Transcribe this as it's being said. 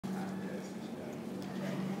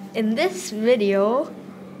In this video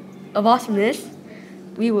of awesomeness,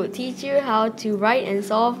 we will teach you how to write and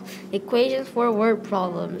solve equations for word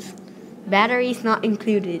problems. Batteries not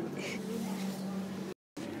included.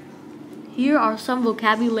 Here are some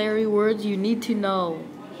vocabulary words you need to know.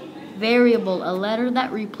 Variable, a letter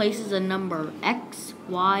that replaces a number. X,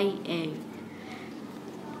 Y, A.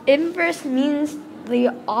 Inverse means the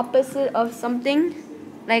opposite of something.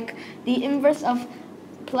 Like the inverse of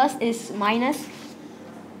plus is minus.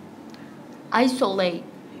 Isolate,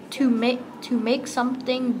 to make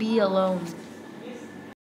something be alone.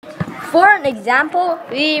 For an example,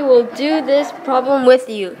 we will do this problem with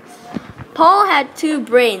you. Paul had 2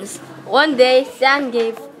 brains. One day, Sam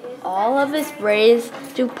gave all of his brains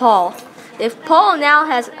to Paul. If Paul now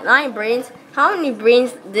has 9 brains, how many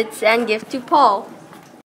brains did Sam give to Paul?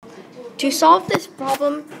 To solve this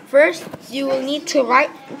problem, first you will need to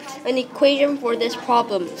write an equation for this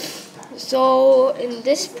problem. So in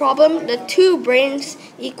this problem, the 2 brains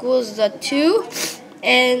equals the 2,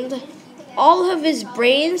 and all of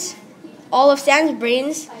Sam's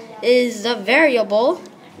brains is the variable,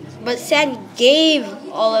 but Sam gave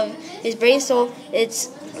all of his brains, so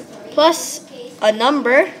it's plus a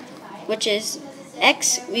number, which is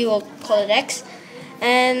x, we will call it x,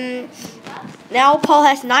 and now Paul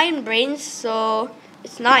has 9 brains, so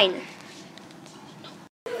it's 9.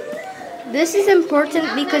 This is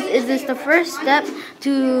important because it is the first step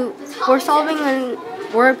for solving a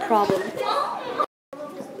word problem.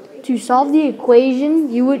 To solve the equation,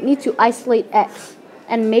 you would need to isolate x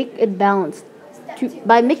and make it balanced.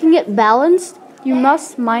 By making it balanced, you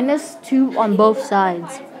must minus 2 on both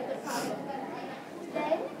sides.